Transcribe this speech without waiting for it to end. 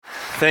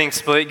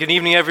Thanks, Blake. Good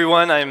evening,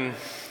 everyone.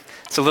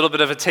 It's a little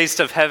bit of a taste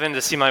of heaven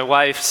to see my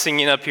wife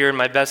singing up here and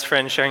my best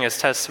friend sharing his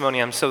testimony.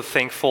 I'm so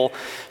thankful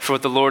for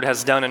what the Lord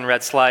has done in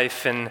Rhett's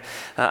life. And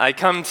I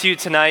come to you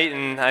tonight,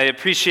 and I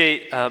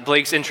appreciate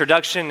Blake's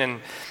introduction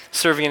and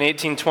serving in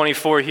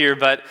 1824 here,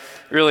 but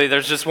really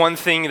there's just one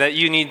thing that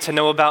you need to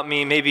know about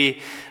me,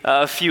 maybe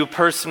a few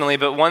personally,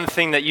 but one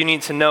thing that you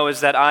need to know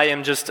is that I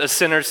am just a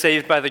sinner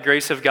saved by the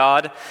grace of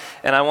God,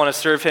 and I want to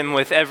serve Him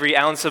with every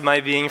ounce of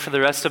my being for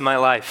the rest of my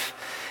life.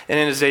 And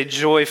it is a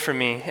joy for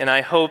me, and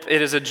I hope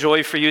it is a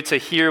joy for you to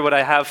hear what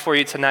I have for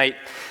you tonight.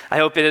 I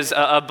hope it is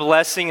a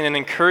blessing and an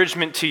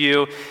encouragement to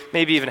you,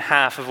 maybe even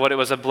half of what it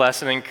was a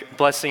blessing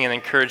and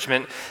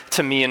encouragement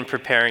to me in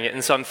preparing it.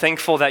 And so I'm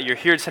thankful that you're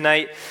here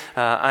tonight.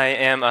 I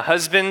am a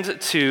husband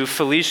to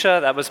Felicia,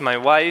 that was my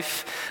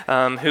wife,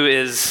 who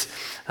is,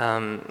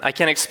 I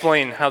can't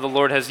explain how the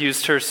Lord has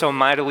used her so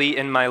mightily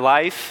in my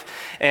life.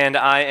 And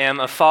I am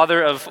a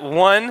father of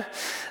one.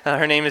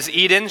 Her name is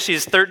Eden.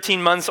 She's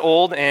 13 months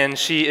old, and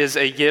she is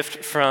a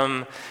gift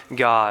from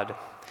God.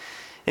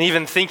 And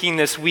even thinking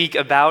this week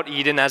about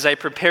Eden, as I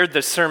prepared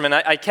this sermon,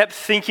 I kept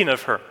thinking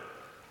of her.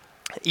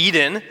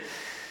 Eden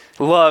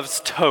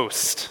loves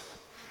toast,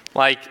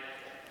 like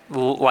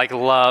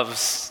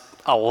loves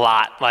a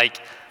lot,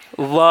 like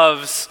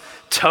loves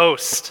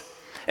toast.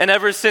 And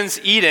ever since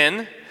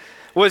Eden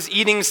was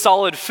eating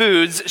solid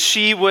foods,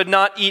 she would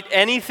not eat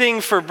anything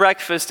for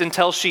breakfast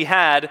until she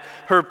had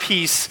her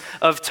piece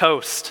of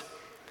toast.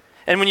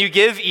 And when you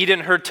give Eden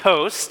her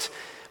toast,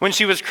 when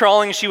she was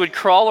crawling, she would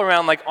crawl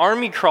around like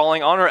army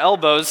crawling on her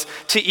elbows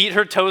to eat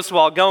her toast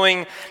while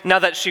going. Now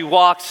that she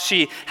walks,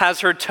 she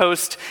has her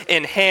toast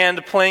in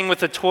hand, playing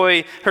with a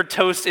toy. Her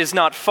toast is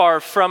not far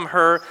from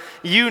her.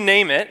 You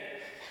name it,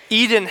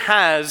 Eden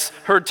has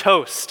her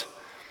toast.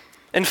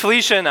 And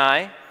Felicia and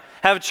I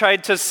have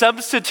tried to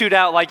substitute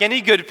out, like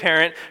any good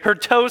parent, her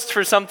toast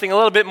for something a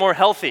little bit more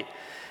healthy.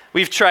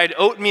 We've tried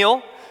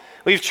oatmeal.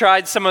 We've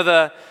tried some of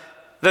the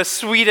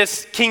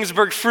sweetest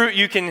Kingsburg fruit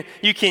you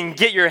can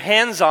get your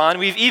hands on.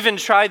 We've even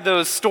tried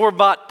those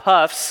store-bought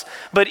puffs,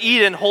 but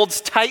Eden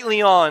holds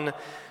tightly on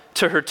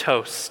to her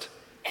toast,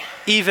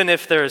 even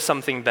if there is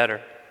something better.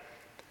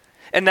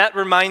 And that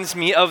reminds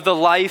me of the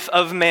life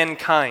of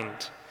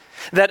mankind,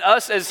 that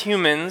us as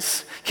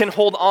humans can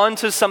hold on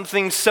to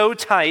something so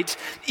tight,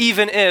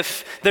 even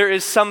if there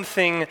is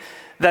something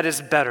that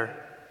is better.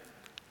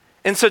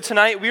 And so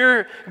tonight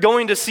we're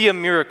going to see a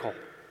miracle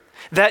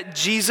that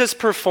Jesus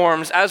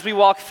performs as we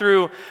walk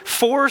through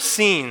 4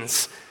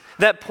 scenes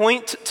that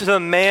point to the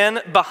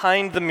man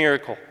behind the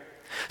miracle,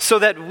 so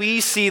that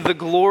we see the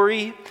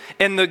glory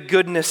and the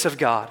goodness of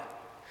God.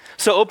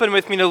 So open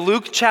with me to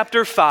Luke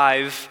chapter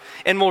 5,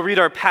 and we'll read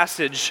our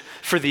passage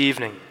for the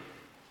evening.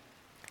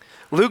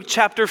 Luke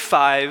chapter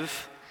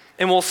 5,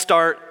 and we'll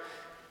start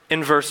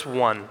in verse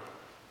 1.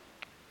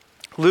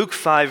 Luke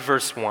 5,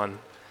 verse 1.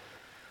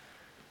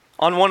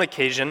 On one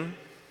occasion,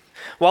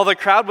 while the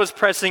crowd was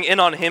pressing in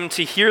on him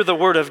to hear the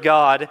word of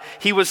God,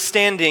 he was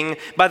standing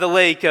by the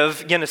lake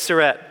of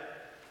Gennesaret.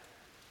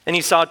 And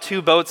he saw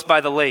 2 boats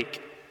by the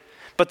lake,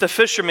 but the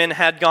fishermen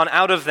had gone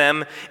out of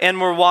them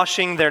and were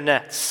washing their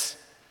nets.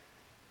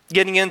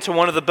 Getting into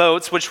one of the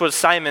boats, which was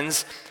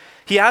Simon's,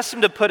 he asked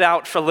him to put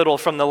out for a little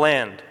from the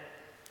land.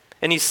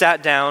 And he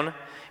sat down,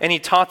 and he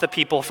taught the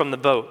people from the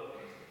boat.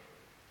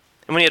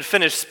 And when he had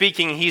finished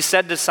speaking, he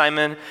said to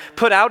Simon,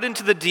 "Put out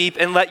into the deep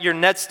and let your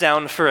nets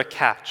down for a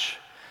catch."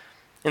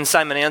 And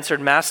Simon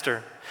answered,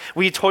 "Master,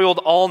 we toiled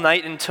all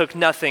night and took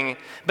nothing,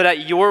 but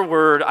at your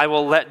word I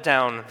will let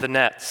down the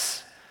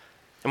nets."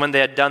 And when they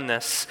had done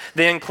this,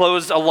 they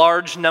enclosed a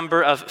large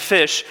number of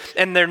fish,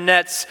 and their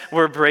nets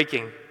were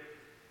breaking.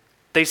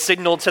 They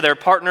signaled to their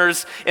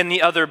partners in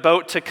the other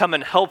boat to come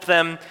and help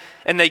them,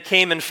 and they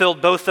came and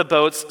filled both the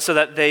boats so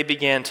that they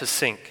began to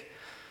sink.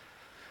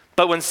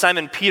 But when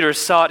Simon Peter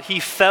saw it,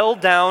 he fell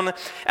down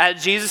at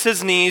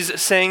Jesus'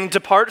 knees, saying,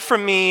 "Depart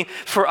from me,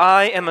 for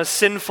I am a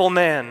sinful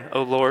man,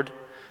 O Lord."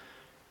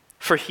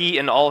 For he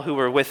and all who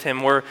were with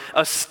him were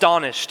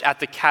astonished at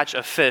the catch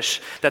of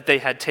fish that they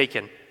had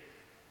taken.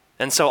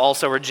 And so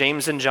also were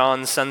James and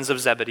John, sons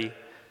of Zebedee,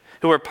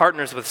 who were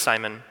partners with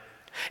Simon.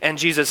 And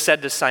Jesus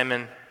said to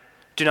Simon,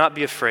 "Do not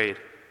be afraid.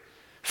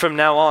 From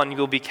now on you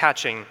will be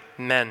catching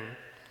men."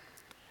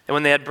 And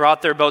when they had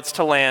brought their boats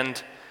to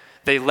land,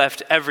 they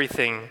left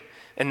everything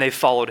and they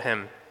followed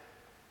him.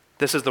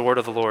 This is the word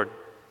of the Lord.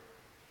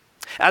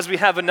 As we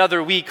have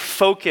another week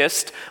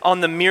focused on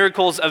the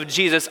miracles of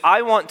Jesus,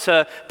 I want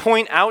to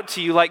point out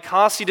to you, like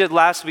Kasi did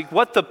last week,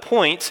 what the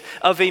point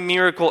of a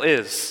miracle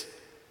is.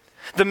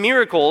 The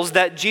miracles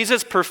that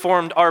Jesus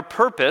performed are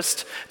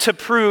purposed to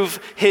prove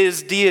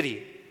his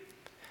deity.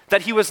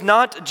 That he was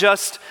not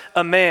just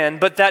a man,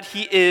 but that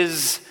he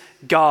is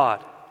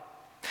God.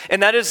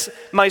 And that is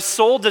my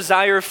sole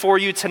desire for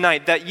you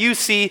tonight, that you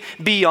see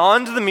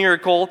beyond the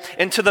miracle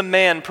and to the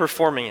man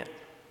performing it.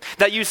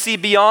 That you see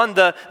beyond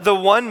the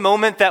one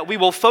moment that we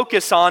will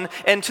focus on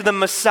and to the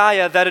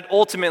Messiah that it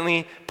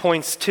ultimately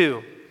points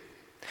to.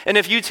 And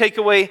if you take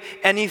away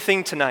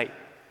anything tonight,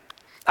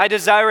 I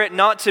desire it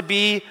not to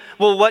be,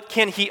 well, what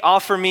can he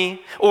offer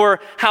me? Or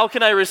how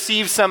can I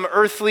receive some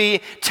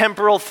earthly,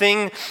 temporal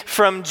thing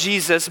from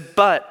Jesus?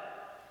 But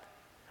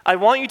I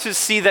want you to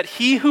see that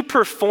he who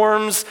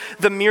performs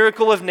the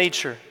miracle of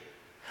nature,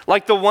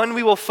 like the one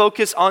we will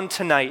focus on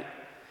tonight,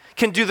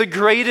 can do the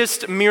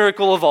greatest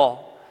miracle of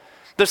all,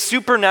 the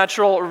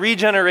supernatural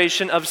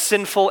regeneration of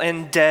sinful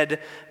and dead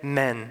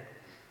men.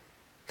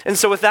 And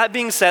so with that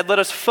being said, let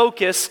us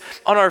focus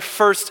on our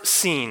first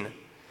scene.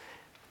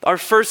 Our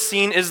first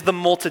scene is the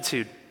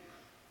multitude.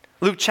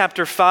 Luke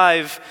chapter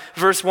 5,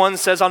 verse 1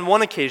 says, on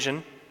one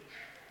occasion,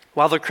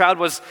 while the crowd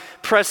was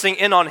pressing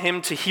in on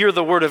him to hear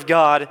the word of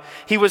God,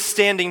 he was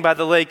standing by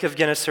the lake of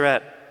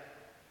Gennesaret.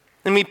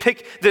 And we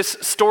pick this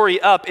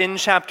story up in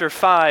chapter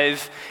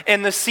 5,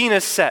 and the scene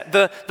is set.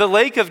 The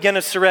lake of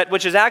Gennesaret,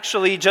 which is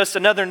actually just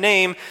another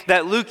name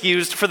that Luke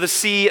used for the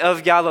Sea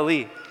of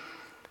Galilee.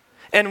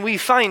 And we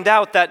find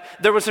out that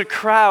there was a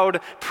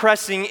crowd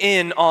pressing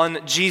in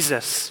on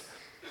Jesus.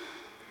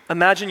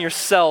 Imagine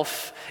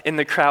yourself in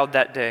the crowd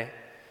that day.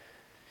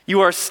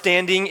 You are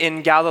standing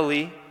in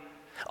Galilee.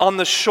 On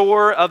the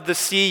shore of the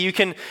sea, you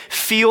can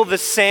feel the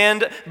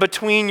sand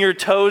between your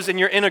toes, and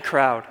you're in a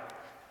crowd.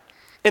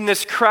 And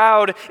this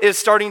crowd is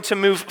starting to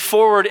move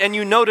forward, and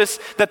you notice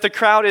that the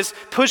crowd is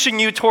pushing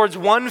you towards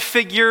one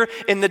figure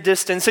in the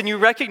distance, and you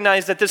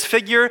recognize that this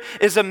figure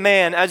is a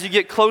man as you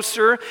get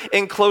closer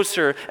and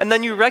closer. And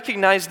then you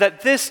recognize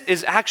that this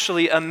is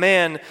actually a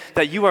man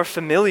that you are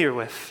familiar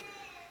with.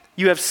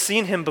 You have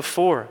seen him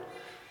before.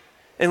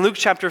 In Luke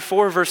chapter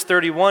 4, verse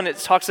 31, it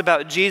talks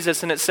about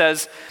Jesus, and it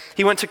says,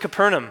 he went to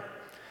Capernaum,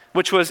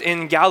 which was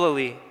in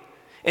Galilee,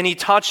 and he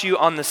taught you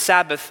on the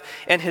Sabbath,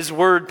 and his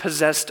word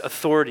possessed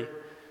authority.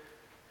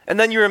 And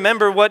then you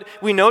remember what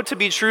we know to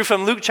be true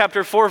from Luke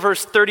chapter 4,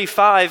 verse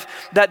 35,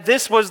 that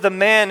this was the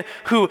man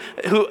who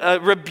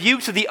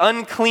rebuked the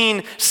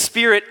unclean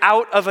spirit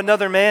out of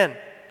another man.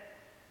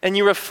 And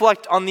you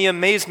reflect on the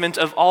amazement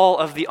of all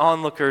of the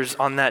onlookers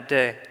on that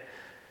day.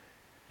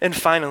 And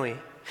finally,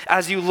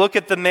 as you look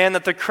at the man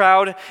that the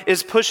crowd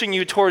is pushing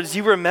you towards,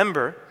 you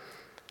remember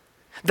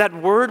that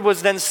word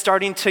was then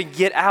starting to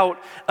get out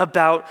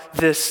about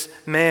this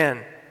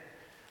man.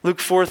 Luke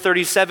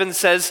 4:37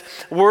 says,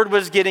 word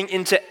was getting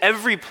into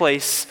every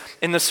place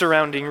in the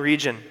surrounding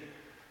region.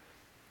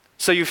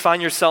 So you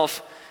find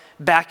yourself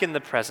back in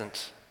the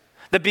present,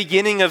 the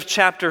beginning of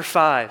chapter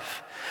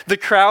 5. The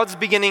crowd's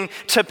beginning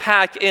to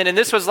pack in, and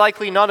this was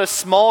likely not a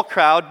small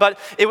crowd, but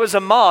it was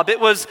a mob. It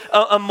was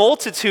a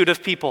multitude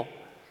of people.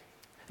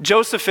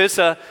 Josephus,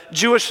 a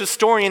Jewish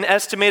historian,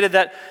 estimated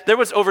that there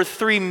was over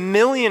 3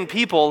 million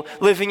people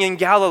living in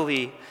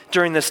Galilee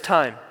during this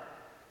time.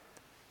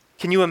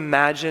 Can you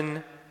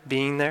imagine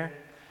being there?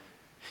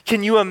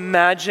 Can you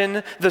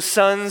imagine the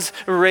sun's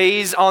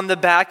rays on the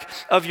back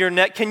of your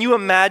neck? Can you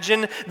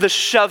imagine the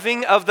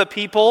shoving of the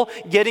people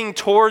getting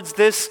towards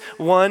this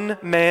one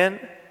man?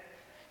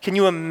 Can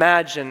you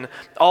imagine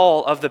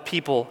all of the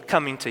people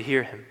coming to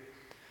hear him?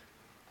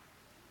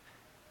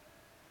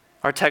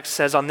 Our text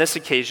says on this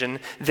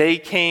occasion, they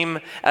came,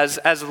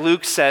 as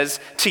Luke says,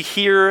 to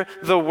hear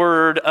the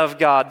word of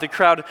God. The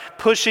crowd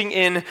pushing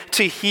in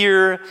to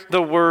hear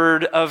the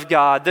word of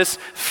God. This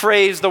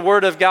phrase, the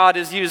word of God,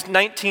 is used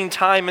 19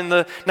 times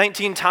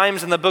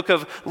in the book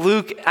of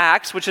Luke,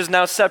 Acts, which is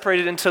now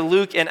separated into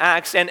Luke and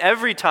Acts. And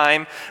every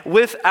time,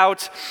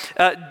 without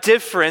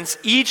difference,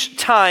 each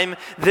time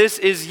this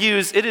is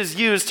used, it is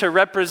used to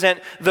represent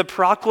the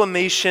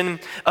proclamation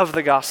of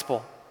the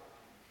gospel.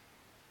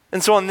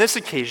 And so on this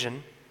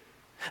occasion,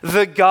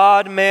 the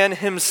God-man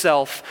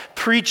himself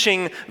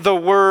preaching the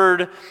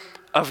word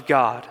of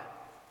God.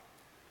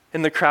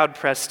 And the crowd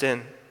pressed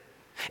in.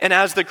 And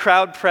as the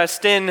crowd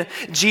pressed in,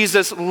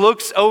 Jesus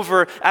looks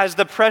over as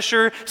the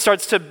pressure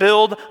starts to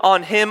build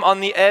on him on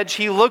the edge.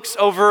 He looks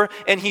over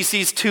and he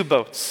sees 2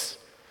 boats.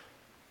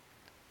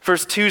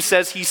 Verse 2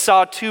 says, he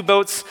saw 2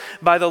 boats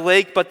by the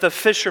lake, but the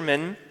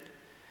fishermen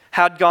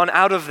had gone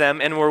out of them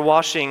and were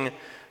washing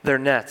their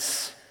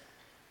nets.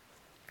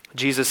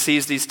 Jesus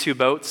sees these 2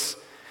 boats.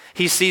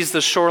 He sees the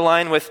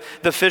shoreline with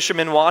the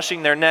fishermen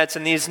washing their nets,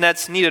 and these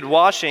nets needed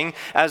washing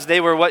as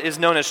they were what is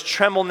known as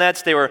tremble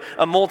nets. They were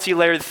a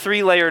multi-layered,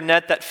 3-layer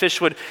net that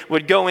fish would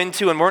go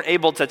into and weren't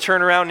able to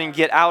turn around and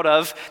get out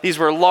of. These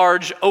were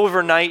large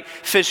overnight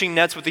fishing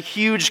nets with a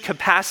huge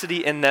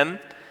capacity in them.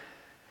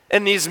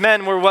 And these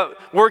men were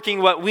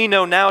working what we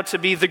know now to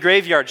be the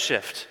graveyard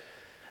shift.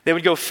 They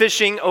would go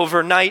fishing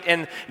overnight,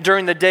 and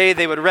during the day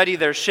they would ready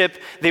their ship,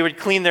 they would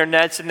clean their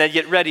nets, and they'd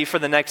get ready for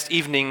the next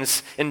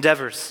evening's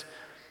endeavors.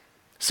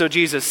 So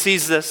Jesus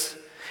sees this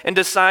and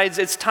decides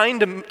it's time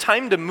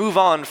to move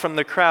on from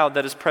the crowd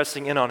that is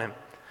pressing in on him.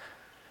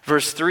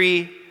 Verse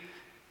 3,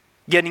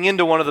 getting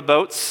into one of the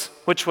boats,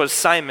 which was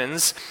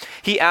Simon's,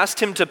 he asked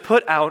him to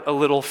put out a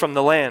little from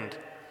the land.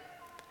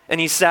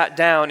 And he sat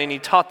down and he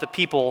taught the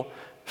people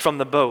from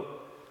the boat.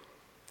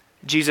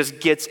 Jesus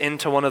gets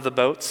into one of the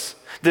boats.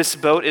 This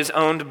boat is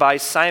owned by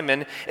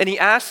Simon, and he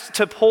asks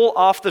to pull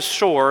off the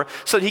shore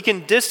so that he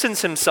can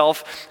distance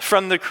himself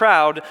from the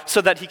crowd so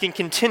that he can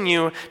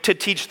continue to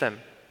teach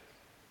them.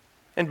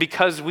 and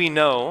because we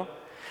know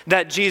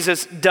that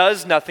Jesus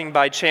does nothing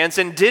by chance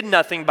and did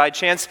nothing by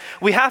chance,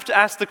 we have to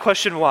ask the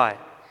question, why?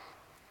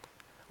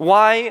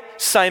 Why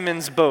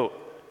Simon's boat?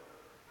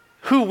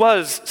 Who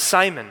was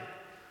Simon?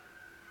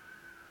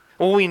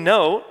 Well, we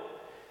know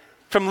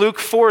from Luke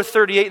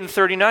 4:38 and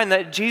 39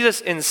 that Jesus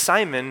and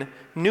Simon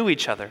knew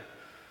each other.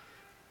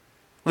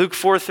 Luke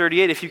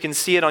 4:38, if you can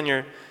see it on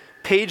your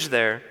page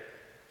there,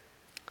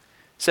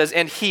 says,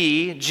 "And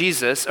he,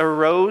 Jesus,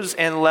 arose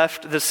and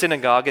left the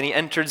synagogue, and he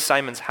entered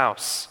Simon's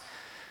house.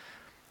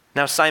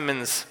 Now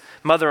Simon's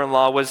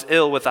mother-in-law was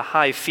ill with a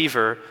high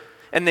fever,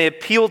 and they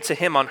appealed to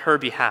him on her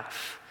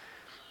behalf.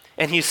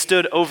 And he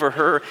stood over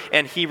her,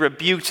 and he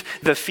rebuked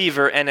the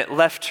fever, and it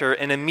left her,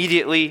 and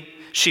immediately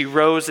she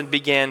rose and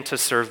began to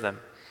serve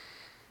them."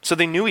 So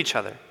they knew each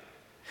other.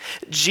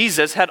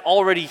 Jesus had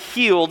already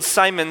healed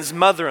Simon's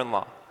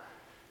mother-in-law.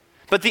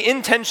 But the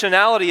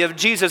intentionality of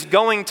Jesus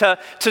going to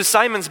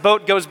Simon's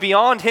boat goes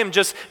beyond him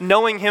just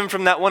knowing him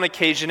from that one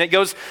occasion. It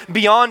goes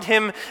beyond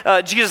him,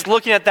 Jesus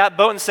looking at that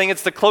boat and saying,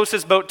 "It's the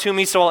closest boat to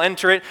me, so I'll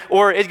enter it."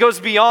 Or it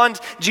goes beyond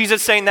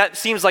Jesus saying, "That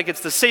seems like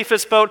it's the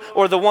safest boat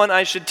or the one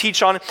I should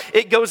teach on."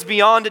 It goes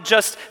beyond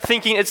just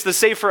thinking it's the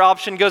safer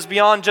option. It goes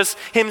beyond just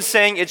him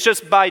saying it's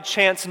just by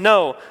chance.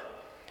 No.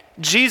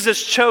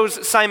 Jesus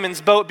chose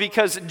Simon's boat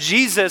because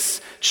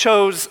Jesus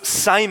chose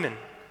Simon.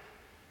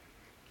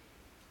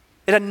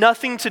 It had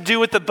nothing to do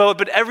with the boat,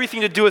 but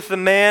everything to do with the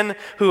man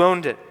who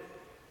owned it.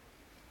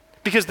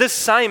 Because this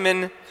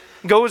Simon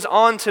goes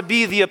on to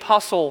be the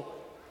apostle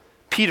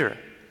Peter.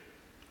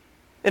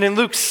 And in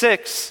Luke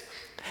 6,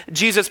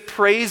 Jesus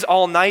prays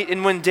all night,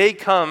 and when day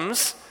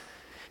comes,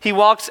 he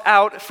walks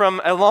out from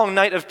a long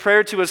night of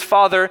prayer to his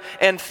Father,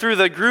 and through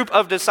the group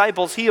of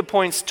disciples, he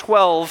appoints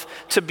 12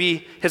 to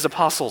be his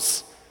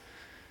apostles.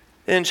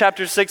 In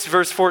chapter 6,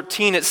 verse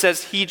 14, it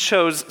says, "He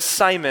chose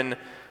Simon,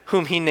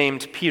 whom he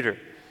named Peter."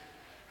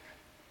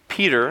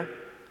 Peter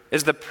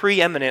is the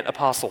preeminent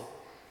apostle.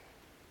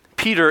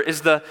 Peter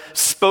is the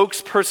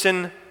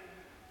spokesperson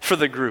for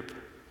the group.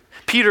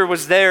 Peter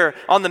was there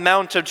on the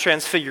Mount of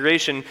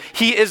Transfiguration.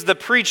 He is the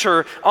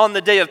preacher on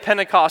the day of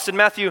Pentecost. In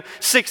Matthew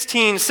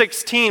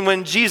 16:16,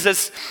 when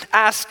Jesus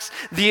asks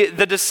the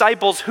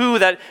disciples who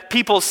that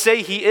people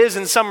say he is,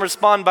 and some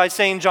respond by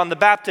saying John the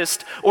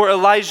Baptist or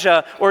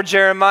Elijah or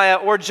Jeremiah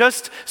or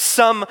just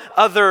some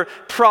other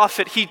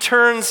prophet, he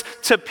turns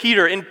to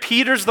Peter, and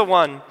Peter's the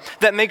one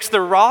that makes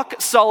the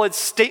rock-solid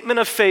statement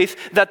of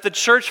faith that the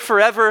church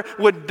forever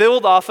would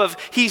build off of.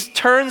 He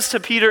turns to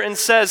Peter and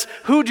says,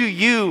 "Who do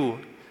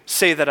you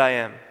say that I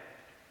am?"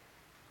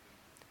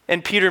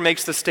 And Peter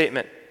makes the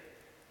statement,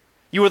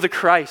 "You are the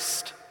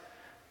Christ,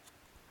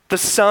 the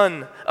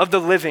Son of the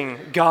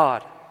living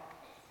God."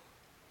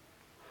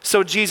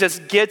 So Jesus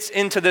gets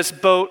into this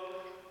boat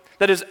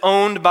that is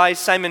owned by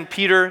Simon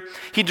Peter.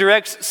 He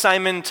directs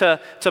Simon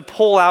to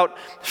pull out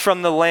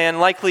from the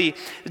land, likely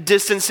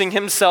distancing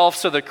himself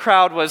so the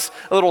crowd was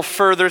a little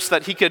further so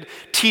that he could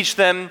teach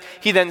them.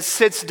 He then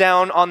sits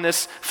down on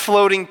this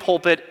floating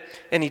pulpit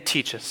and he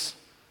teaches.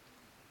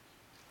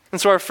 And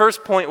so our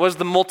first point was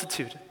the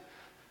multitude.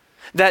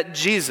 That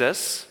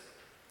Jesus,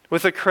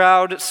 with a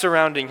crowd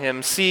surrounding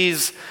him,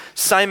 sees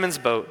Simon's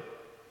boat,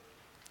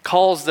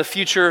 calls the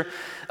future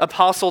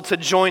apostle to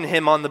join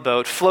him on the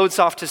boat, floats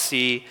off to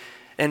sea,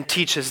 and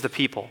teaches the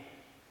people.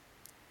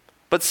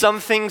 But some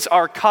things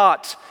are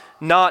caught,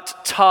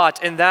 not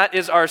taught, and that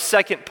is our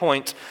second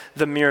point,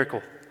 the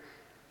miracle.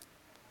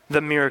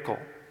 The miracle.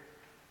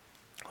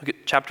 Look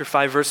at chapter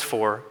 5, verse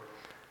 4.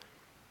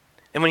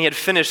 "And when he had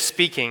finished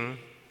speaking,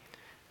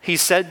 he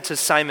said to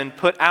Simon,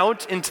 'Put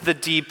out into the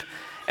deep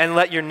and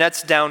let your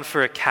nets down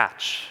for a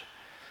catch.'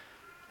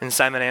 And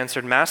Simon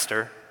answered,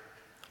 'Master,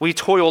 we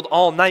toiled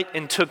all night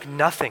and took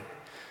nothing,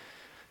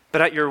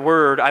 but at your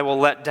word I will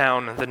let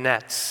down the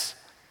nets.'"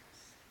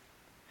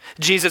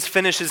 Jesus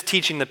finishes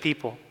teaching the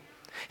people.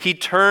 He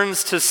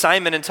turns to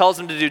Simon and tells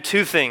him to do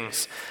two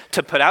things: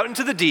 to put out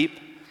into the deep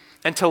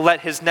and to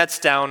let his nets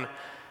down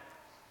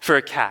for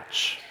a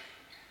catch.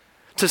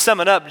 To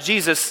sum it up,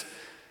 Jesus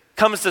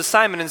comes to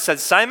Simon and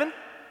says, "Simon,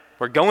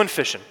 we're going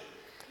fishing."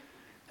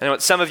 And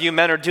what some of you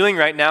men are doing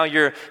right now,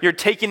 you're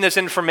taking this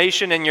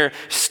information and you're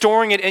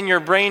storing it in your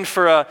brain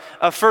for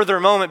a further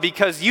moment,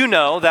 because you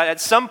know that at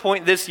some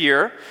point this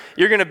year,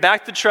 you're going to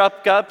back the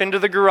truck up into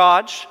the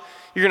garage.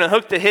 You're going to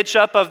hook the hitch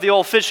up of the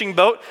old fishing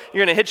boat.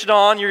 You're going to hitch it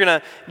on. You're going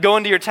to go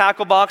into your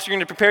tackle box. You're going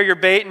to prepare your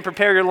bait and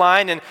prepare your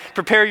line and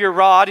prepare your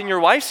rod. And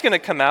your wife's going to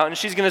come out and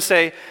she's going to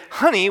say,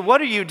 "Honey,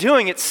 what are you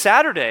doing? It's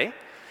Saturday.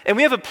 And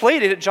we have a play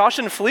date at Josh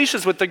and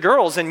Felicia's with the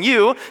girls." And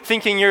you,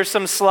 thinking you're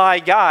some sly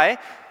guy,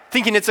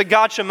 thinking it's a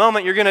gotcha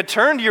moment, you're going to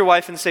turn to your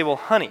wife and say, "Well,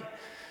 honey,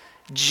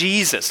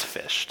 Jesus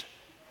fished."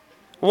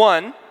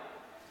 One,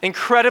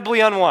 incredibly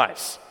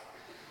unwise.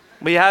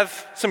 We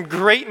have some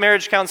great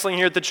marriage counseling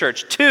here at the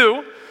church.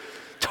 Two,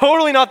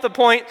 totally not the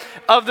point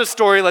of the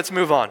story. Let's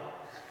move on.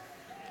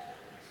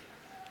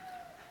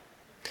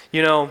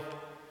 You know,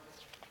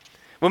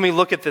 when we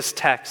look at this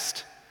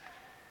text,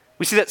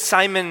 we see that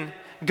Simon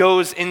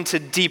goes into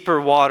deeper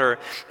water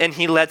and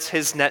he lets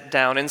his net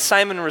down. And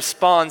Simon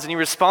responds, and he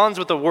responds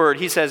with a word.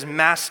 He says,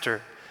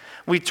 "Master,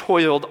 we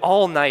toiled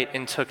all night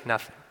and took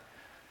nothing.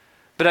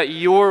 But at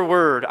your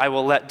word, I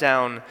will let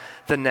down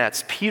the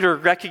nets." Peter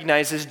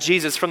recognizes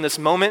Jesus from this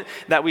moment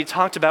that we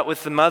talked about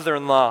with the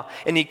mother-in-law,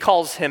 and he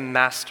calls him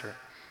master.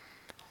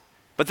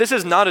 But this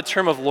is not a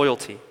term of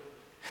loyalty.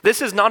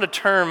 This is not a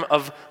term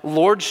of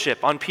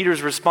lordship on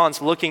Peter's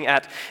response looking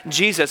at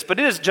Jesus, but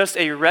it is just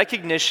a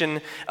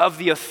recognition of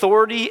the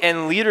authority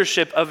and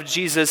leadership of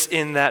Jesus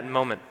in that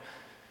moment.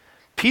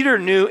 Peter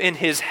knew in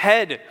his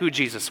head who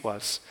Jesus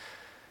was,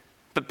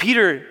 but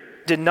Peter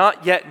did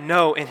not yet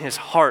know in his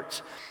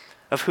heart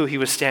of who he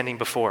was standing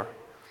before.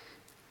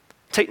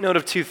 Take note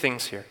of two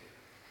things here.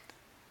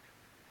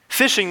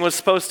 Fishing was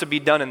supposed to be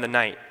done in the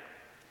night.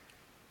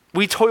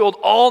 We toiled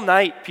all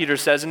night, Peter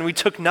says, and we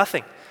took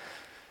nothing.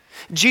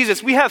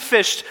 Jesus, we have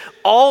fished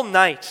all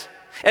night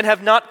and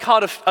have not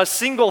caught a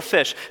single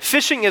fish.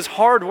 Fishing is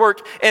hard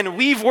work, and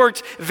we've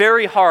worked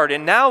very hard.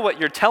 And now what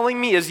you're telling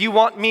me is you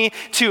want me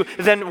to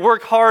then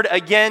work hard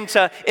again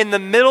to, in the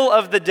middle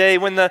of the day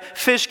when the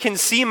fish can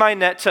see my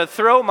net, to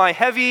throw my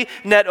heavy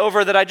net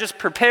over that I just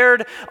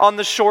prepared on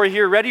the shore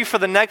here, ready for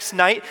the next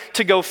night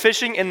to go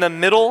fishing in the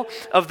middle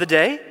of the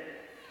day?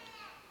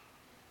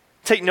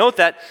 Take note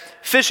that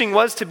fishing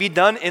was to be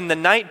done in the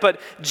night,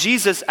 but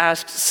Jesus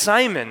asked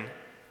Simon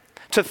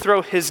to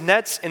throw his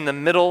nets in the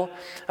middle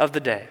of the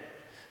day.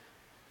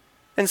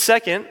 And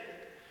second,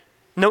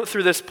 note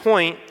through this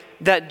point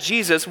that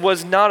Jesus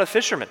was not a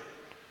fisherman.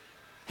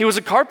 He was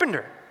a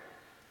carpenter.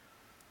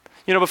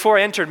 You know, before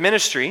I entered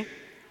ministry,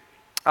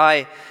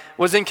 I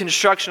was in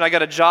construction. I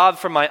got a job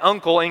from my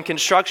uncle in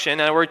construction,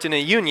 and I worked in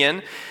a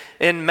union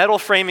in metal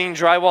framing,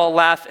 drywall,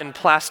 lath, and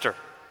plaster.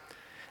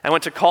 I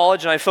went to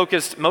college and I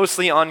focused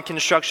mostly on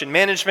construction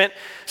management,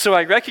 so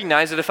I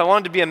recognized that if I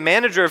wanted to be a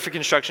manager of a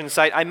construction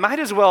site, I might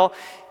as well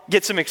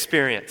get some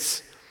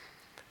experience.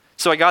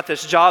 So I got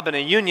this job in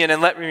a union,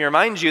 and let me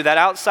remind you that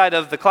outside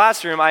of the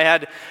classroom, I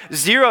had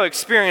zero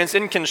experience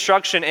in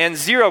construction and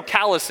zero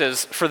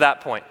calluses for that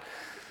point.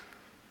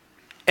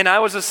 And I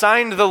was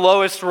assigned the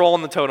lowest role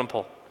in the totem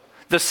pole,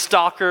 the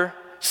stalker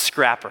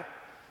scrapper.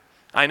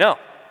 I know,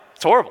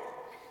 it's horrible.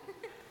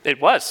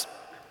 It was.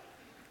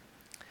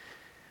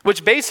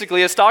 Which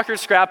basically, a stalker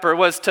scrapper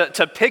was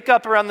to pick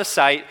up around the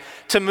site,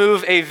 to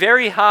move a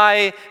very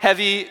high,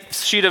 heavy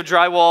sheet of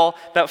drywall,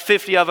 about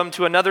 50 of them,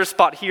 to another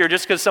spot here,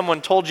 just because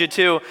someone told you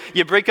to.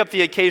 You break up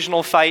the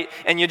occasional fight,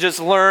 and you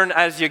just learn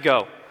as you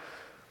go.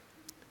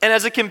 And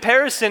as a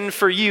comparison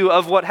for you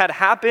of what had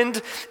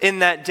happened in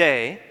that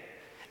day,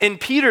 in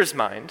Peter's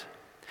mind,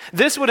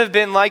 this would have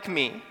been like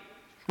me,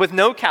 with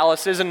no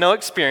calluses and no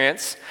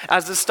experience,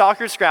 as the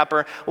stalker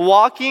scrapper,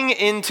 walking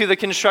into the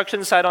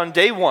construction site on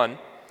day one,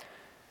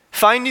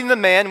 finding the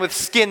man with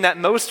skin that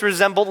most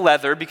resembled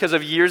leather because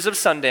of years of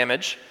sun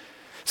damage,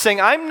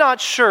 saying, "I'm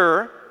not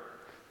sure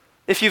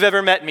if you've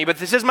ever met me, but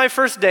this is my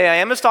first day. I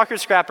am a stalker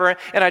scrapper,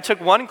 and I took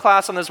one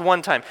class on this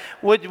one time.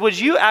 Would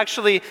you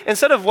actually,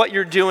 instead of what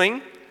you're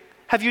doing,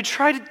 have you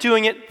tried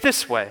doing it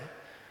this way?"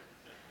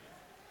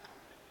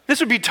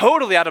 This would be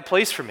totally out of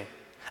place for me.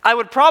 I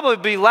would probably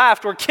be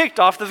laughed or kicked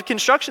off the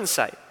construction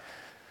site.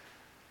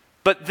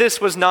 But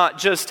this was not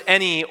just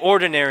any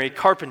ordinary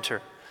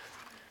carpenter.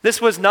 This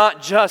was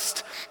not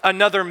just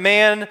another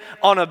man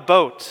on a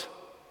boat.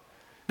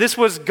 This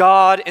was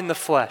God in the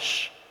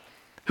flesh,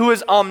 who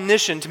is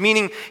omniscient,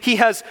 meaning he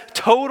has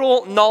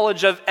total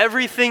knowledge of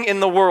everything in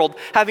the world,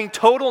 having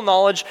total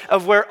knowledge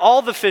of where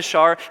all the fish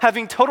are,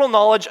 having total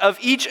knowledge of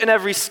each and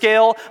every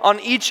scale on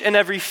each and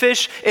every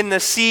fish in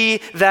the sea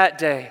that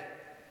day.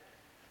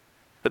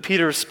 But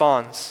Peter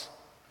responds,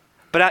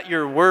 "But at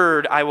your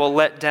word I will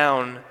let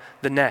down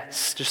the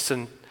nets." Just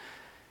a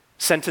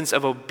sentence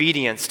of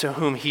obedience to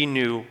whom he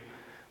knew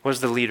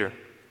was the leader.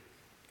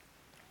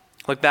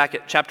 Look back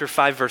at chapter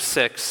 5, verse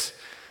 6.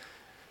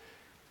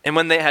 "And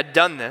when they had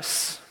done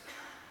this,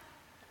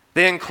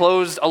 they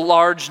enclosed a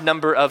large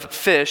number of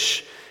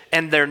fish,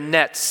 and their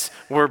nets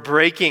were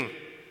breaking."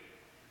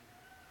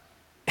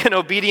 In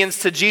obedience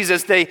to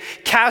Jesus, they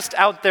cast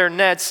out their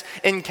nets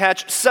and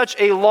catch such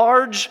a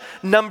large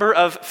number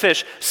of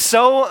fish.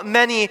 So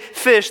many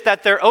fish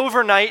that their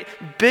overnight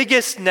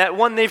biggest net,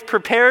 one they've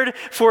prepared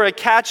for a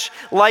catch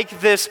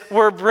like this,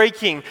 were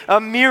breaking. A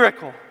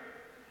miracle.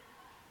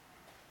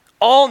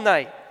 All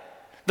night,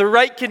 the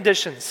right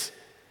conditions,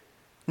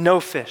 no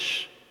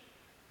fish.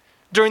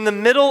 During the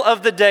middle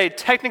of the day,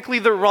 technically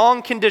the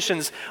wrong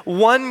conditions,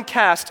 one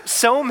cast,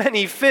 so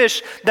many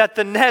fish that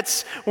the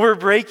nets were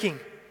breaking.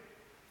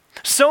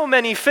 So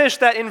many fish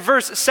that in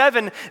verse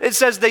 7, it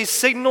says they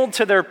signaled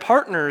to their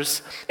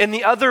partners in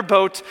the other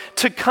boat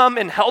to come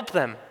and help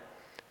them.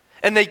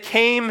 And they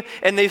came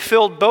and they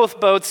filled both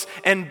boats,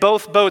 and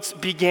both boats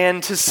began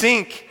to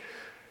sink.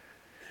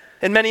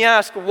 And many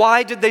ask,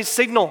 why did they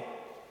signal?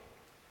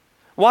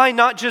 Why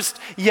not just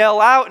yell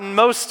out? And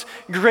most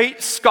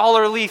great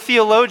scholarly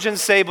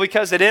theologians say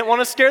because they didn't want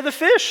to scare the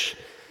fish.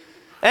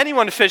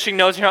 Anyone fishing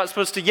knows you're not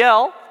supposed to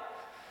yell.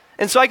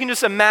 And so I can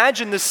just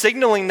imagine the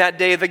signaling that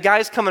day, the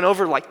guys coming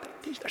over like,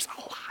 there's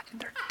a lot, and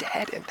they're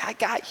dead, and that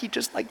guy, he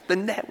just like the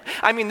net.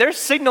 I mean, they're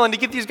signaling to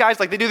get these guys,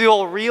 like they do the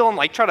old reel and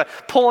like try to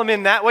pull them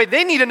in that way.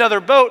 They need another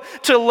boat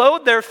to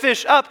load their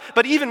fish up,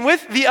 but even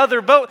with the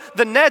other boat,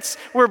 the nets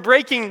were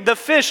breaking, the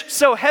fish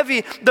so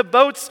heavy, the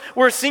boats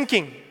were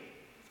sinking.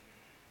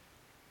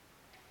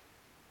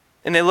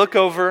 And they look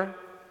over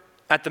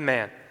at the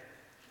man.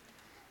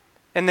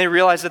 And they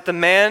realize that the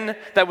man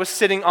that was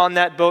sitting on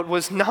that boat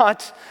was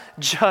not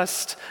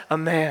just a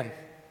man.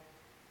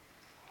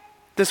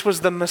 This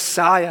was the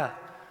Messiah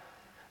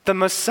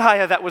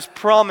that was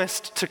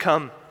promised to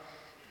come.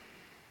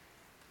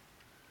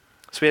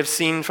 So we have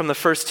seen from the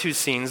first two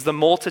scenes the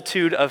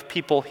multitude of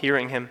people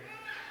hearing him.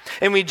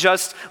 And we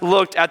just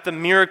looked at the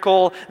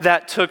miracle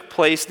that took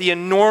place, the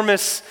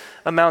enormous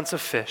amounts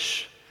of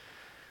fish.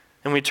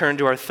 And we turn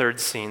to our third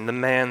scene, the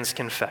man's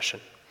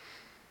confession.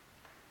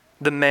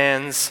 The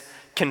man's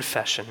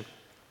confession.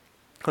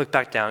 Look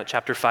back down at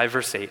chapter 5,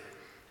 verse 8.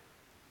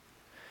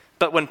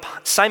 But when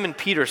Simon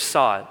Peter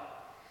saw it,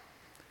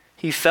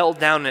 he fell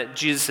down at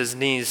Jesus'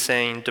 knees,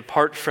 saying,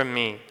 "Depart from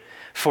me,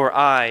 for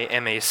I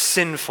am a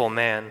sinful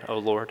man, O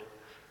Lord."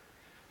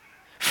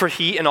 For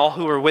he and all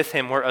who were with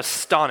him were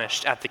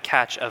astonished at the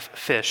catch of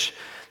fish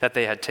that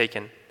they had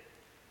taken.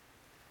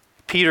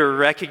 Peter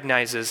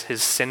recognizes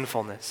his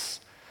sinfulness.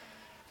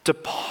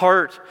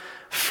 "Depart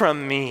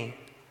from me.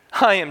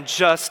 I am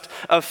just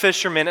a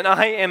fisherman, and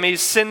I am a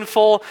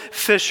sinful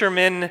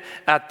fisherman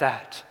at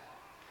that.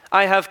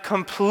 I have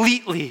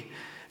completely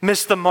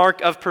missed the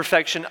mark of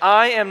perfection.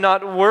 I am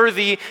not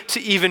worthy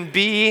to even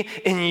be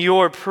in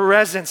your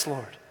presence,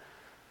 Lord."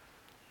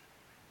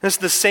 This is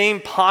the same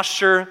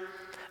posture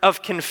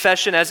of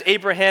confession as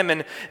Abraham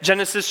in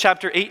Genesis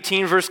chapter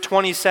 18, verse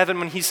 27,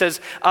 when he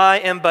says, "I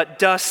am but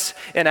dust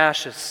and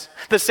ashes."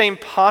 The same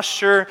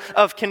posture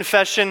of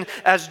confession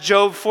as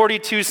Job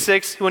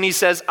 42:6, when he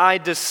says, "I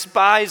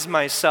despise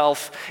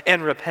myself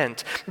and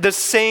repent." The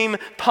same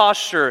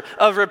posture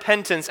of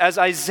repentance as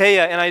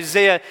Isaiah in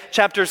Isaiah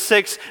chapter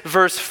 6,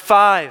 verse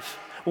 5.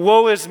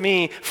 "Woe is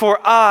me,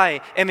 for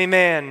I am a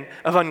man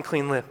of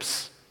unclean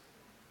lips."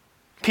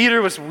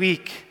 Peter was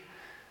weak.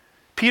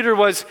 Peter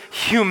was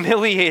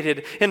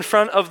humiliated in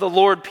front of the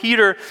Lord.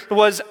 Peter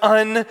was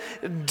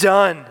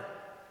undone.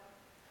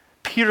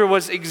 Peter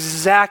was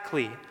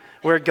exactly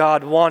where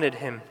God wanted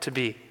him to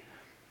be,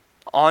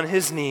 on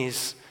his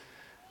knees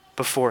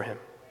before him.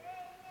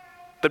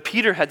 But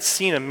Peter had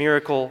seen a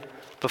miracle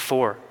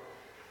before.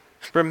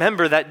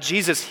 Remember that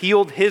Jesus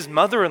healed his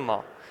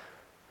mother-in-law.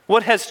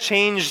 What has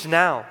changed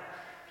now?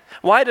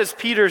 Why does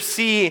Peter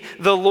see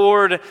the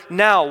Lord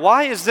now?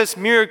 Why is this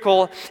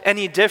miracle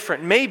any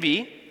different?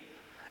 Maybe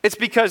it's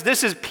because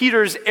this is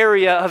Peter's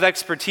area of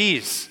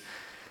expertise.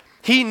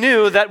 He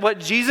knew that what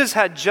Jesus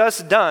had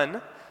just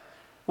done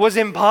was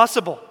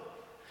impossible.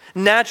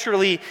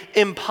 Naturally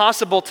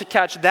impossible to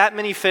catch that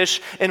many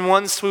fish in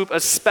one swoop,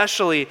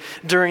 especially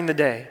during the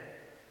day.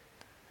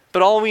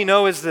 But all we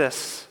know is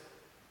this,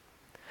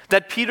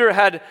 that Peter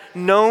had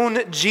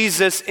known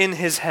Jesus in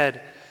his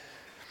head,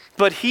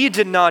 but he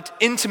did not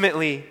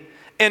intimately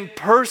and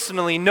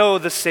personally know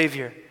the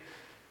Savior.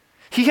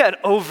 He had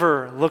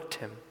overlooked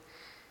him.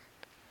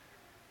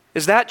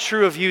 Is that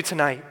true of you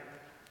tonight?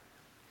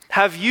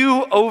 Have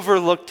you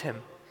overlooked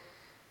him?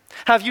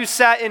 Have you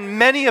sat in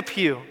many a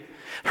pew,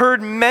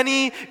 heard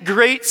many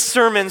great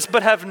sermons,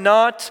 but have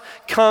not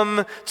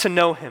come to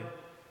know him?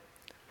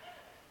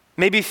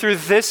 Maybe through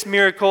this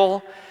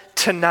miracle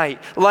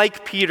tonight,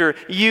 like Peter,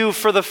 you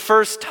for the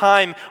first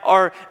time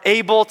are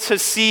able to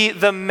see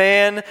the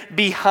man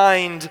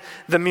behind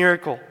the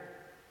miracle.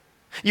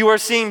 You are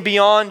seeing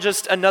beyond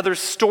just another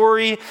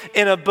story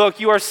in a book.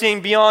 You are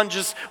seeing beyond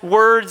just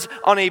words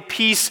on a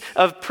piece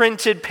of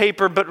printed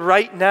paper. But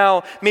right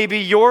now, maybe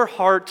your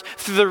heart,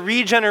 through the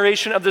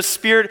regeneration of the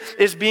Spirit,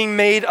 is being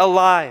made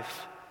alive,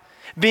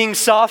 being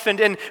softened.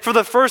 And for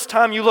the first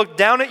time, you look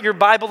down at your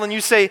Bible and you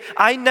say,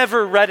 "I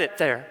never read it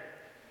there.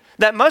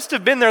 That must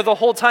have been there the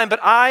whole time,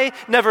 but I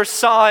never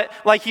saw it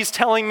like he's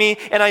telling me,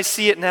 and I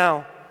see it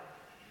now."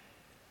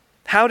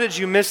 How did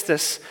you miss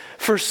this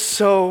for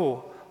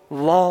so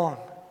long?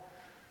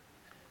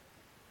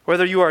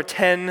 Whether you are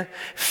 10,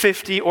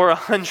 50, or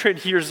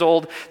 100 years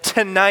old,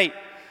 tonight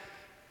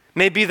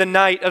may be the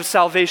night of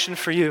salvation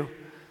for you.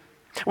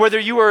 Whether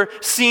you are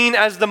seen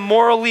as the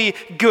morally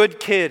good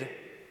kid,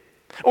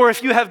 or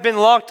if you have been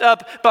locked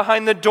up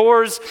behind the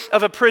doors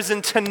of a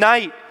prison,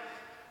 tonight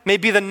may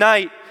be the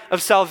night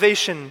of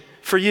salvation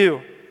for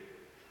you.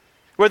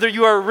 Whether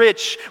you are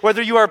rich,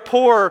 whether you are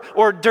poor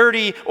or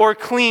dirty or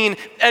clean,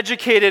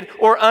 educated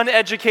or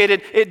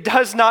uneducated, it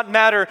does not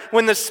matter.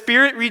 When the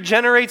Spirit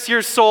regenerates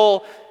your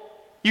soul,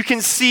 you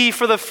can see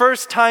for the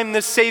first time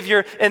the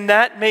Savior, and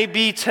that may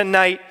be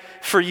tonight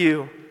for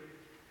you.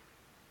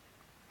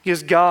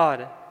 Because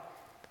God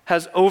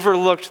has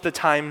overlooked the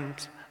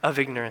times of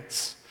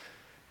ignorance.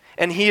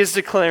 And he is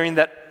declaring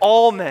that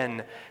all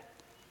men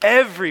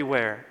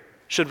everywhere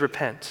should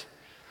repent.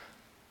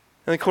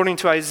 And according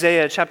to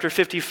Isaiah chapter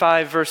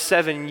 55, verse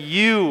 7,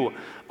 you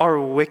are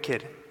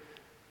wicked.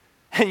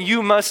 And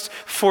you must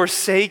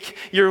forsake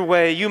your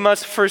way. You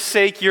must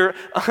forsake your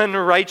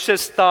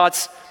unrighteous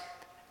thoughts.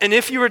 And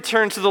if you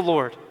return to the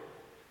Lord,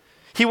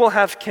 He will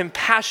have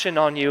compassion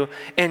on you,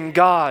 and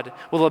God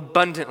will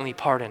abundantly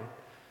pardon.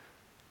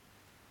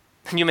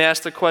 And you may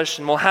ask the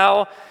question, well,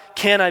 how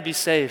can I be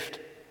saved?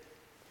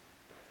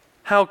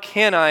 How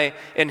can I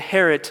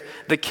inherit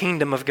the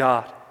kingdom of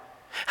God?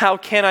 How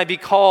can I be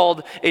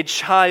called a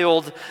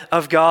child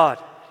of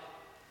God?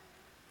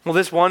 Well,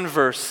 this one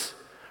verse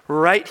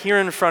right here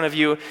in front of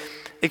you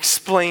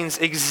explains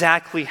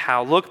exactly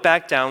how. Look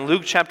back down,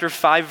 Luke chapter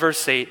 5,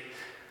 verse 8.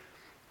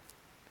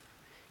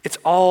 It's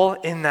all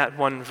in that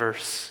one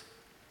verse.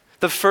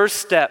 The first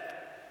step,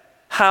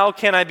 how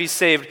can I be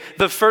saved?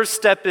 The first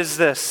step is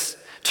this,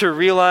 to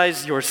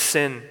realize your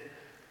sin.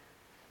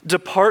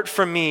 Depart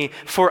from me,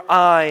 for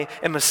I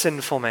am a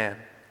sinful man.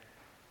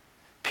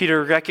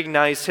 Peter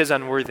recognized his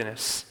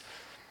unworthiness.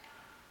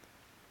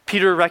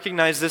 Peter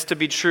recognized this to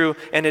be true,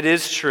 and it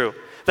is true,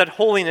 that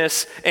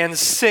holiness and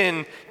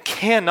sin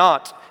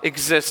cannot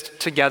exist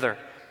together.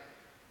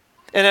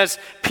 And as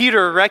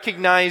Peter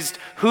recognized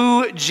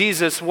who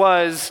Jesus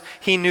was,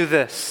 he knew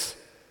this.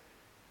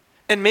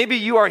 And maybe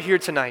you are here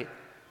tonight,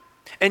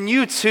 and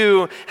you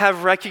too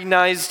have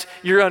recognized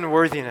your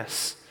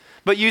unworthiness.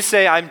 But you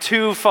say, I'm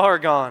too far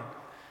gone.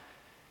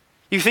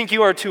 You think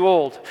you are too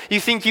old. You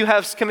think you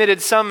have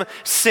committed some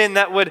sin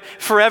that would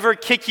forever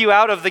kick you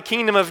out of the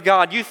kingdom of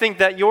God. You think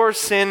that your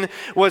sin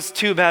was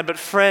too bad. But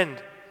friend,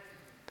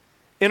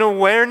 an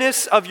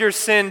awareness of your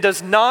sin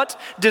does not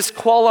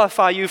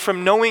disqualify you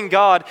from knowing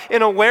God.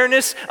 An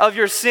awareness of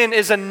your sin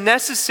is a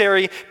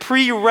necessary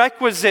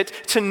prerequisite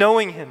to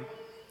knowing Him.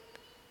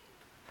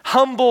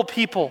 Humble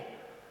people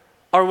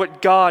are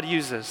what God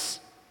uses.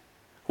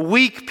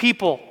 Weak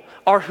people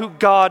are who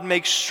God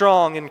makes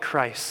strong in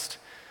Christ.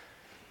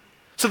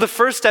 So the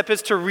first step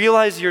is to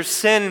realize your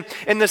sin,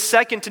 and the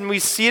second, and we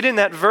see it in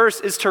that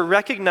verse, is to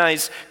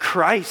recognize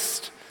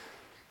Christ.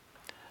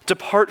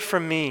 Depart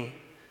from me,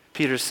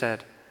 Peter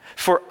said,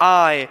 for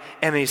I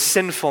am a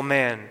sinful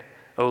man,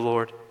 O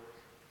Lord.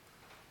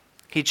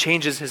 He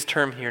changes his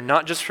term here,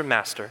 not just from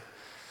master,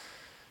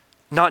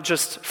 not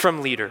just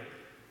from leader,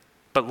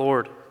 but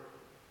Lord.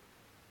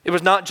 It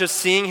was not just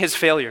seeing his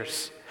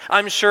failures.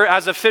 I'm sure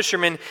as a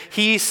fisherman,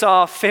 he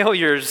saw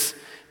failures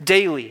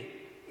daily.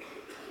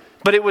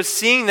 But it was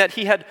seeing that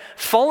he had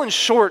fallen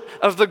short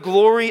of the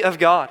glory of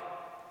God.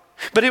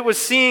 But it was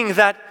seeing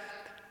that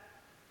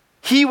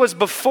he was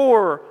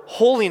before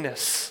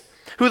holiness,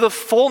 who the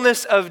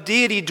fullness of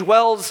deity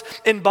dwells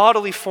in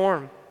bodily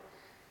form.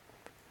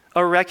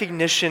 A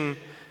recognition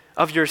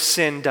of your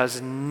sin does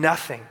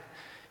nothing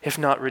if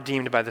not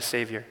redeemed by the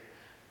Savior.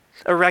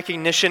 A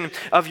recognition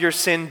of your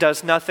sin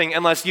does nothing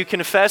unless you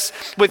confess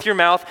with your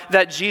mouth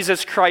that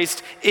Jesus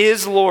Christ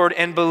is Lord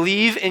and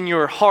believe in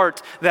your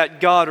heart that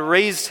God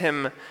raised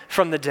him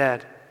from the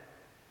dead.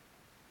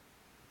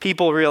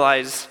 People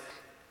realize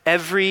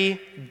every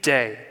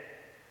day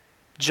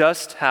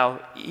just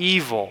how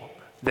evil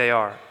they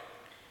are.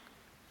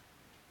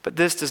 But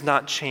this does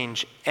not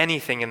change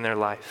anything in their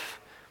life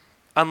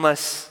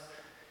unless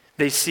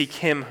they seek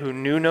Him who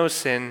knew no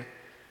sin,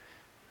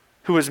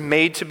 who was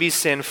made to be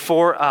sin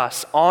for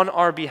us on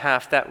our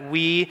behalf, that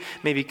we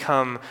may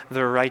become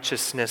the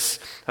righteousness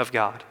of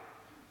God.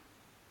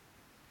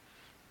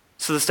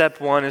 So the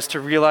step one is to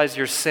realize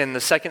your sin.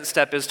 The second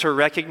step is to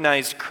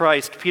recognize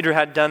Christ. Peter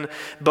had done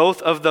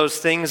both of those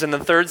things, and the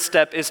third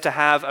step is to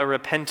have a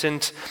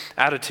repentant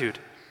attitude.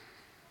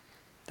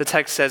 The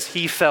text says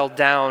he fell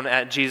down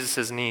at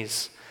Jesus'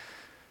 knees.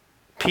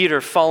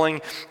 Peter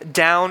falling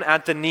down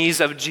at the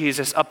knees of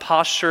Jesus, a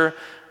posture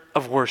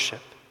of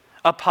worship.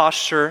 A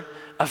posture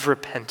of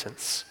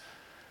repentance.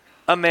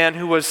 A man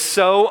who was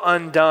so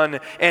undone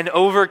and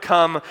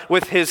overcome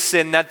with his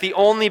sin that the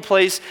only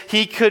place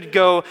he could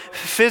go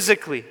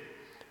physically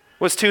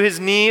was to his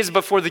knees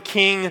before the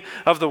King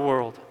of the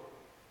world.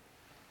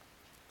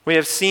 We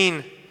have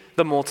seen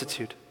the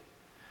multitude.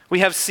 We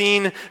have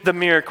seen the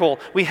miracle.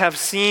 We have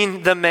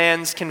seen the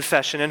man's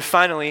confession. And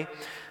finally,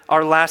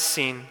 our last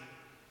scene,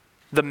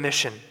 the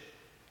mission.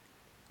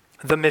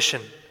 The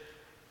mission.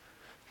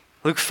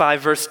 Luke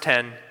 5, verse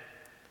 10.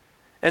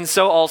 And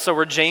so also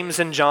were James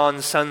and John,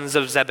 sons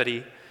of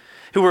Zebedee,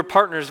 who were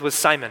partners with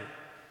Simon.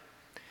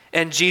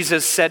 And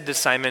Jesus said to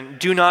Simon,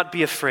 do not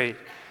be afraid.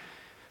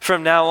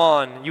 From now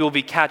on, you will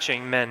be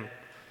catching men.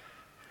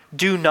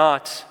 Do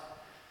not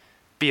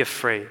be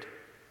afraid.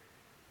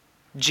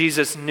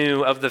 Jesus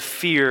knew of the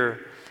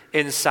fear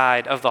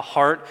inside of the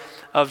heart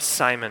of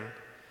Simon. And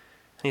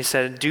he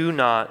said, do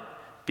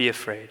not be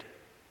afraid.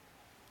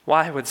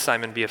 Why would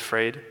Simon be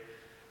afraid?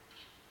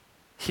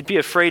 He'd be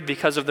afraid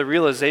because of the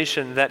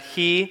realization that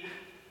he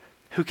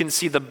who can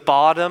see the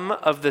bottom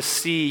of the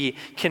sea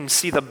can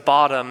see the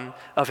bottom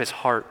of his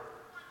heart.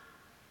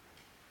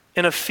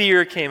 And a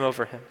fear came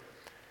over him.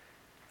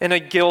 And a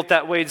guilt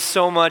that weighed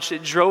so much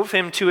it drove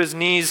him to his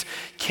knees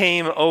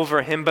came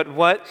over him. But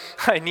what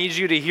I need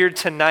you to hear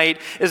tonight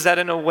is that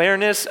an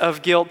awareness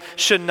of guilt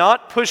should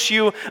not push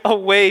you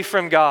away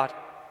from God.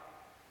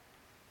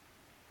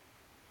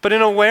 But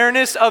an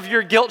awareness of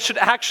your guilt should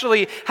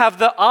actually have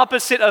the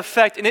opposite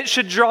effect, and it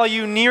should draw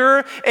you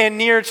nearer and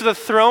nearer to the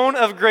throne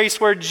of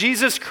grace where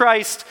Jesus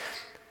Christ,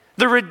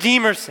 the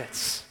Redeemer,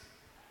 sits.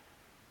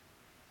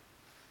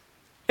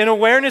 An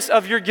awareness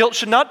of your guilt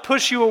should not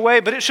push you away,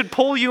 but it should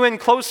pull you in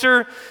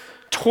closer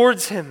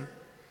towards him.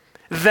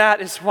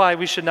 That is why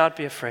we should not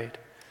be afraid.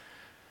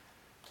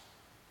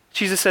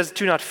 Jesus says,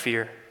 do not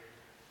fear.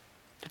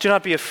 Do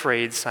not be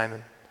afraid,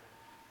 Simon.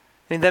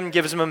 And he then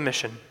gives him a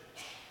mission.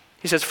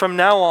 He says, from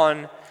now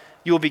on,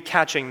 you will be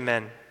catching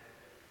men.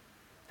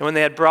 And when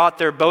they had brought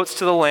their boats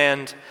to the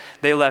land,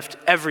 they left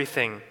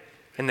everything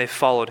and they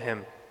followed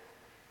him.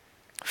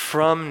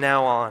 From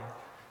now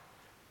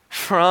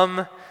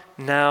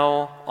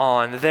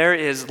on, there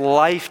is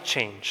life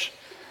change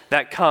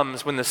that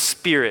comes when the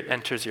Spirit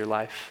enters your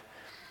life.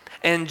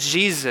 And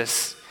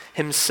Jesus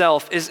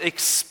himself is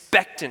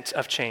expectant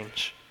of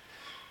change.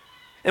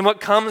 And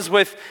what comes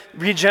with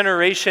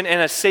regeneration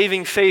and a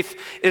saving faith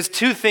is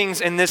two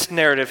things in this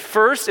narrative.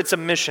 First, it's a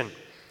mission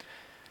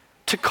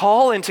to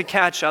call and to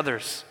catch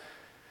others.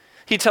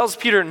 He tells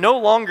Peter, no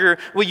longer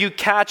will you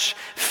catch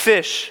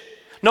fish.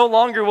 No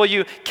longer will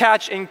you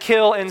catch and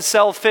kill and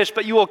sell fish,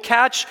 but you will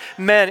catch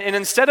men. And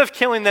instead of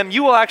killing them,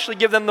 you will actually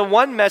give them the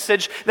one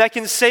message that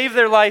can save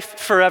their life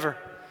forever.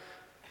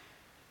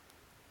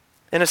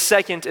 And a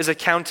second is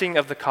accounting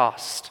of the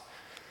cost.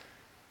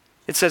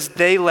 It says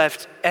they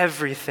left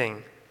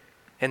everything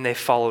and they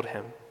followed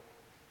him.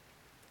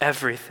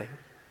 Everything.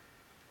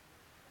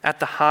 At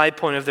the high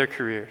point of their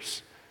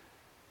careers.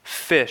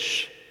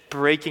 Fish,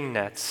 breaking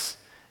nets,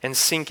 and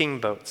sinking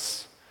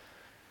boats.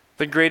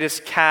 The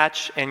greatest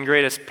catch and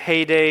greatest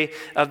payday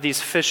of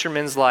these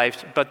fishermen's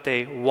lives, but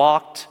they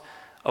walked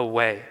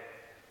away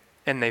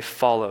and they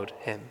followed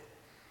him.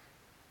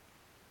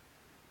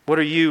 What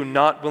are you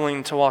not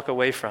willing to walk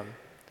away from?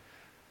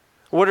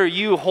 What are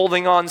you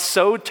holding on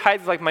so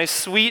tight like my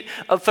sweet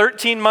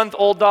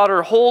 13-month-old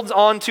daughter holds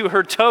on to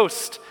her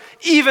toast,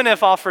 even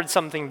if offered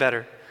something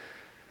better?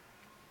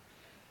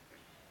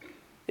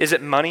 Is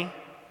it money?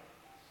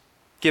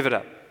 Give it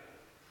up.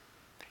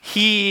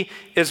 He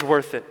is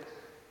worth it.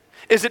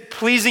 Is it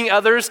pleasing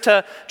others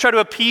to try to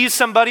appease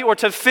somebody or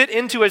to fit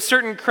into a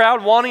certain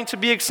crowd wanting to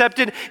be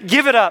accepted?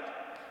 Give it up.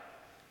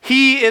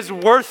 He is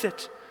worth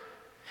it.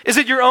 Is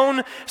it your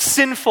own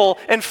sinful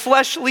and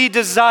fleshly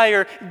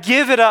desire?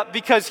 Give it up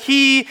because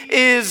he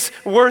is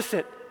worth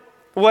it.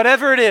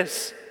 Whatever it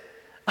is,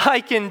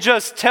 I can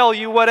just tell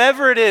you,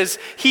 whatever it is,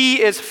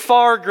 he is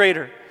far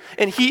greater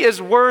and he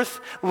is worth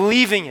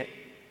leaving it.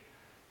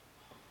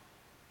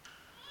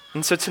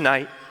 And so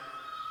tonight,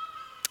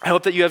 I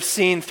hope that you have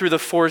seen through the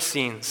four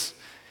scenes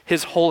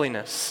his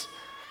holiness.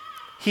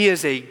 He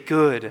is a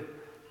good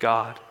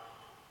God.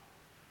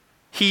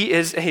 He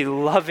is a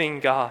loving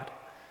God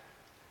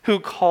who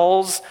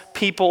calls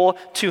people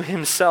to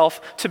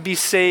himself to be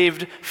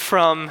saved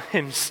from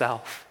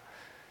himself.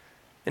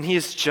 And he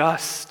is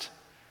just.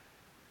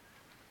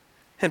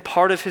 And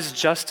part of his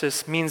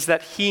justice means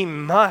that he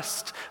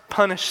must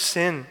punish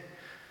sin.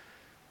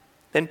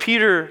 And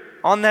Peter,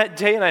 on that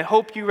day, and I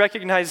hope you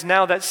recognize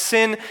now that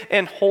sin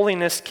and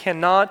holiness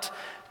cannot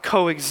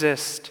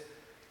coexist.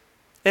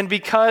 And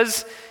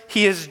because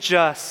he is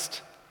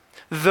just,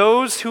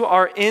 those who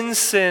are in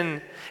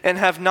sin and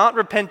have not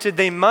repented,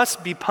 they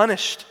must be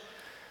punished.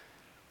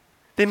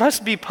 They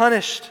must be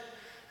punished.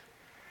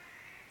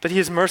 But he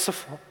is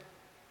merciful.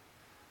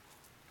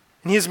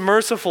 And he is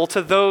merciful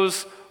to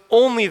those,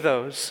 only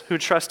those who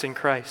trust in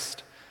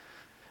Christ.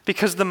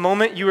 Because the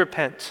moment you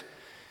repent,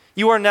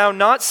 you are now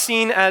not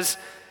seen as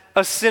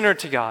a sinner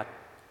to God.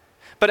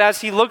 But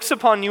as he looks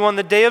upon you on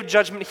the day of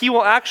judgment, he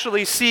will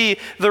actually see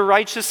the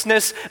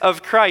righteousness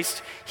of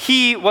Christ.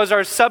 He was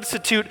our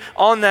substitute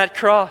on that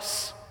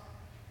cross.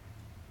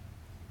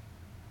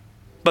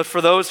 But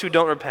for those who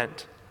don't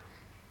repent,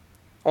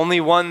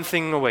 only one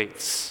thing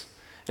awaits,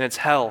 and it's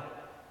hell.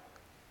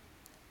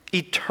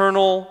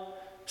 Eternal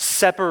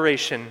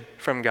separation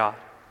from God.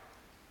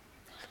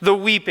 The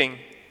weeping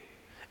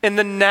and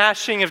the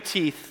gnashing of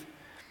teeth.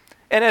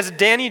 And as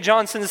Danny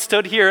Johnson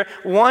stood here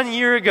 1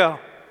 year ago,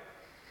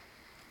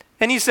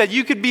 and he said,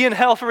 you could be in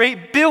hell for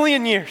 8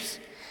 billion years,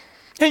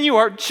 and you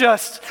are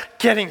just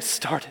getting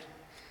started.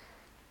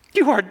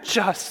 You are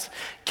just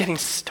getting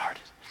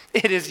started.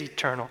 It is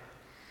eternal.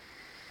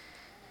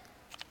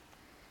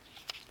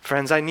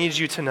 Friends, I need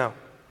you to know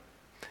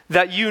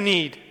that you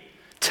need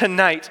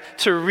tonight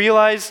to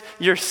realize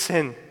your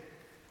sin,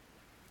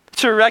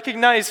 to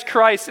recognize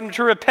Christ, and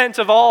to repent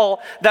of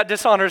all that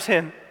dishonors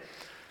him.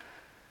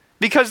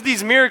 Because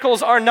these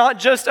miracles are not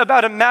just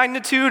about a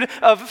magnitude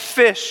of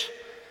fish,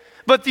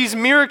 but these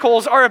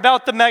miracles are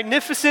about the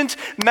magnificent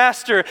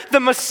Master, the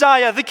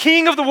Messiah, the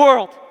King of the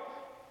world.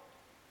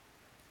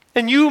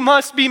 And you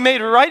must be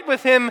made right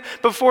with him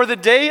before the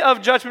day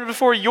of judgment,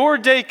 before your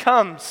day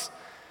comes.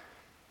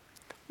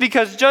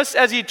 Because just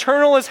as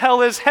eternal as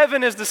hell is,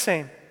 heaven is the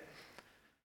same.